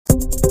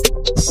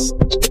So,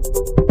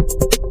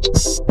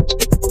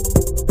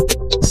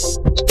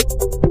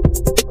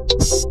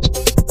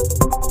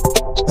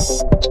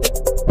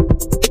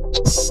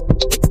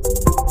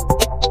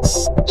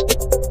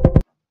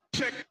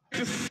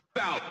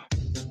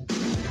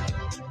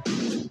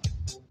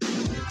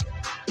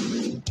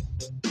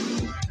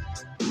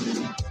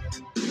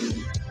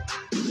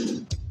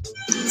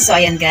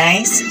 ayan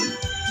guys.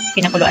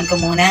 Pinakuluan ko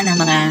muna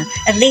ng mga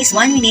at least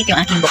 1 minute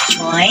yung aking bok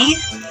choy.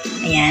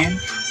 Ayan.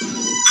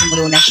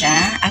 Kumulo na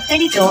siya. After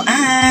nito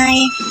ay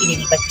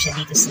ililipat ko siya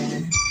dito sa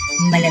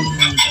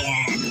malamig.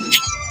 Ayan.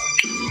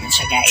 Ayan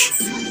siya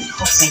guys.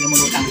 Oops, may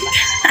lumulutang pa.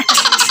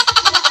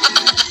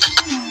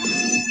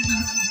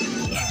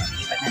 Ayan.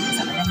 Lipat natin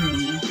sa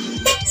malamig.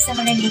 Sa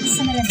malamig,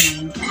 sa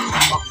malamig.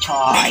 Ang bok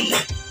choy.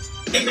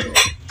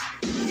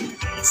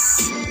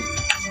 Guys.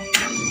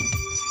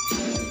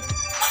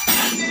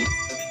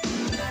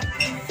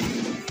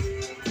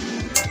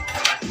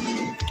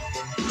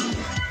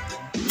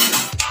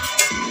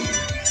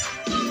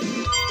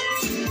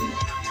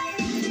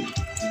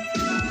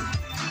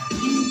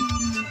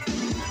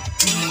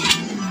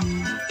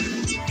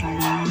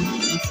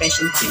 Fresh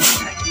and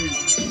crisp.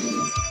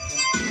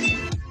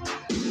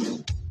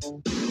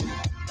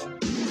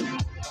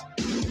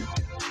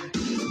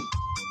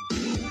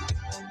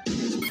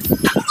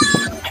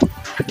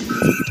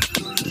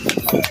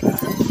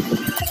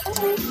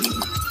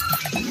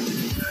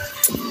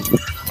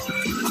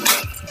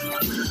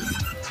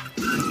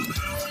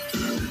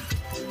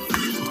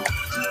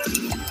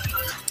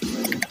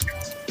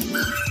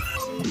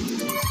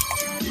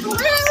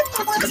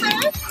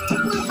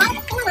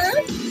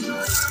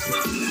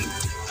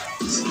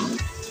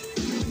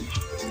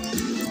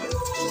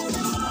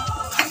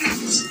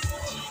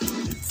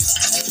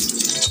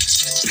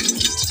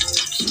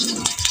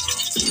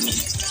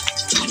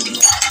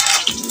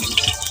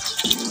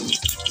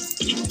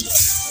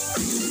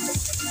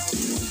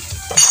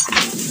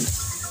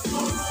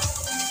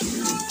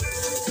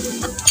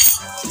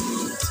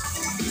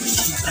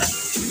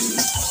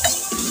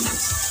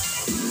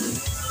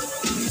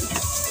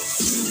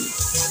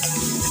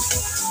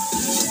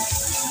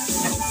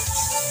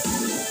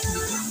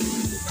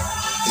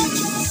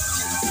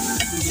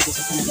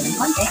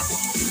 konti.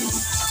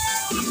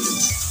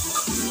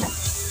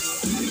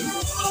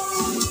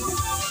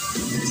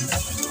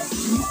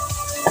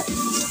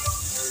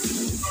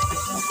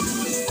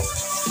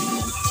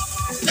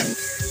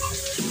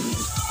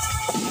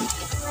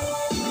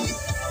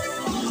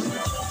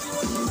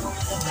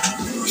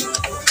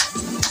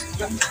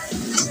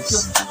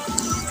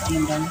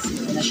 Ayan guys,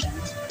 ito na siya.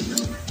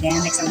 Then,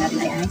 next naman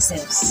natin ay ang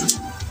sauce.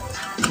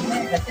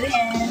 Ito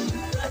yan.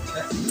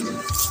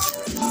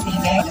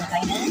 Bigay na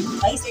tayo ng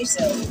oyster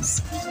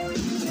sauce.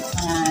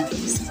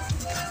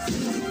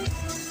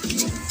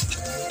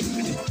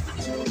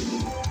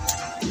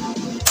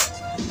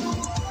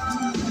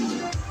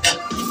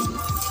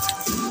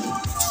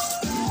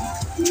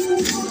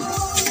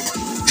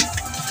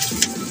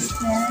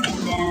 And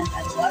then,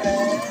 add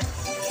water.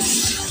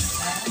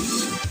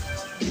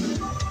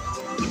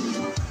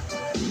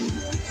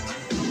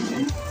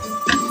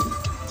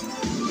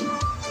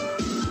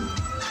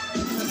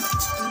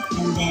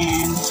 And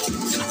then,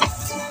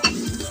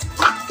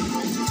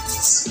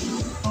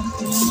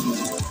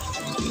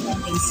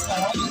 something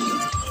salt.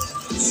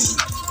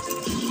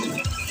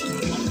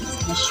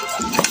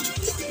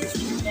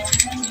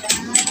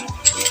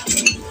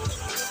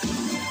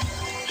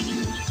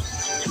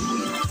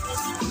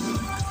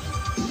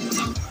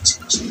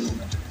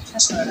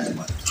 So,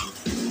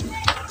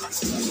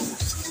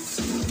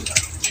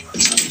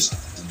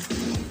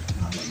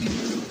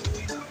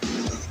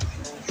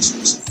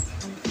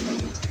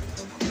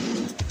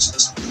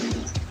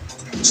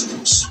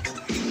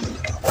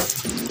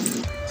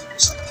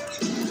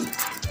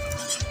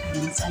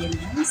 ayun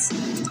guys.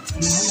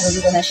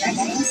 Naluluto na siya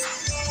guys.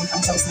 Yung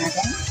pang sauce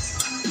natin.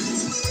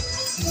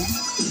 Ayan.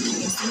 You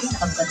can see,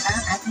 nakabukod na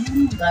ang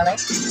ating garlic.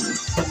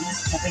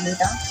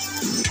 Napiluto.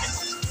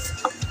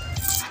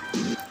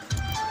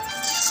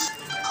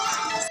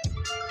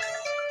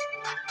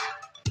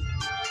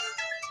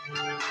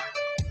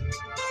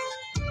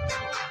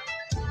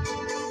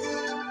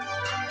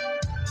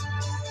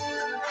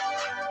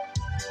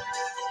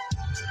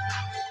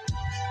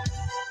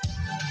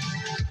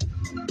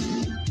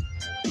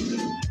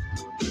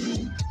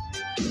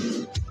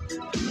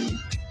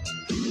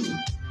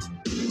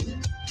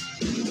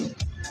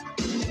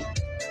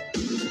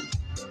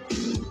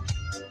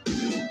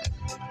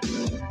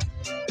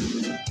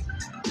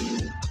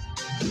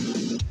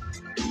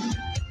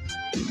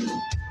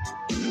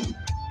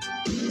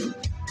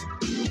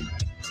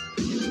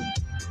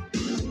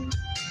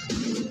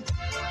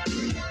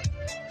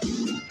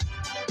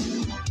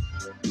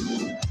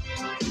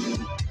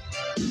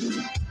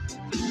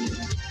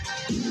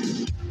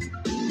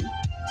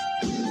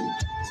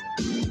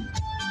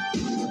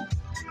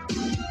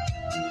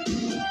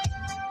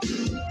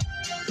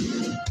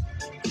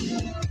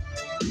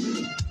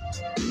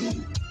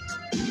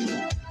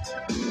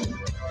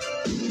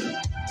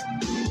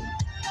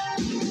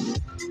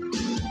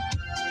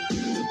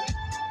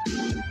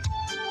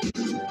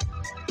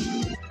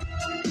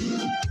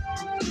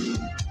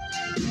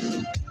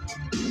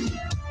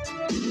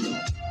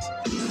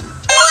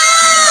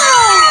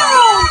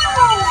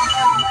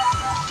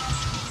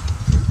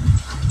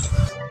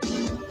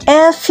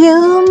 A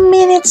few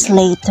minutes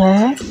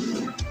later.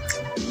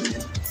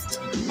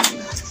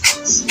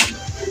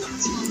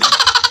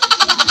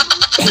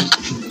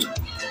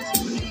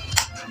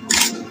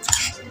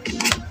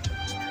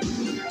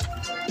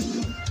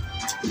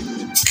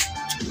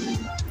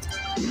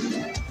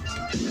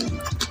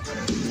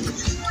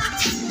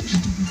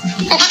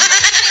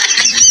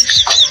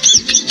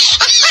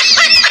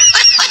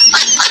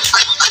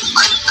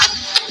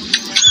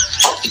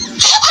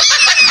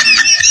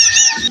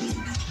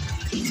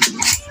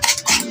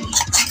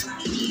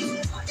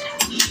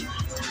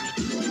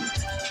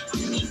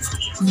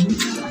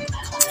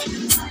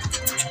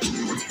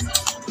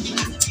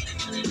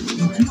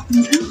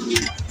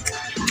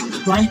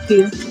 Thank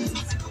you.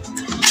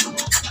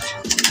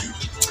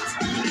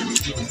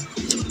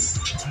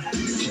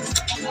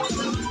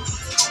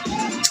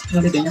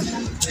 Nalagay na.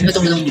 Ano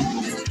itong lang niyo?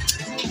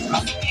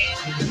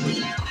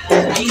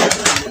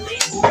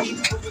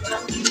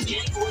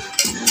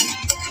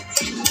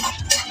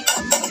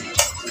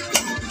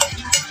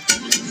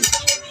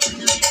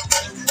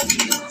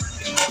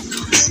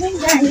 Hey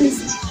guys!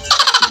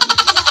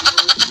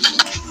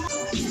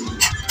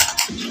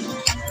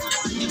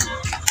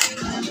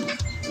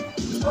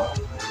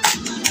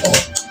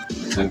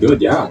 I'm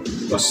good, yeah.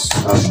 It was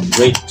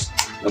great.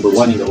 Number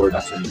one in the world,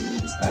 actually.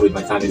 With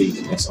my family,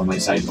 yes, on my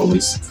side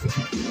always.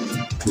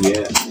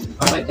 Yeah.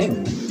 Alright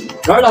then.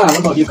 Carla, what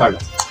about you, Carla?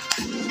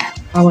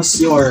 How was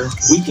your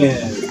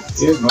weekend?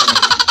 Good morning.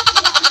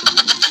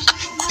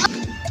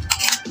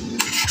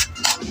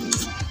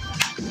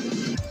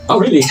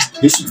 Oh really?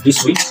 This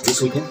week?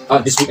 This weekend?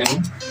 This week I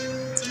mean.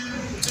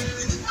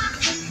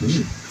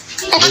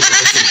 Very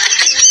interesting.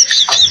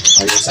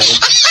 Are you excited?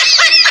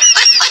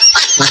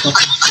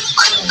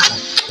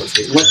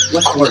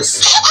 What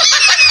course?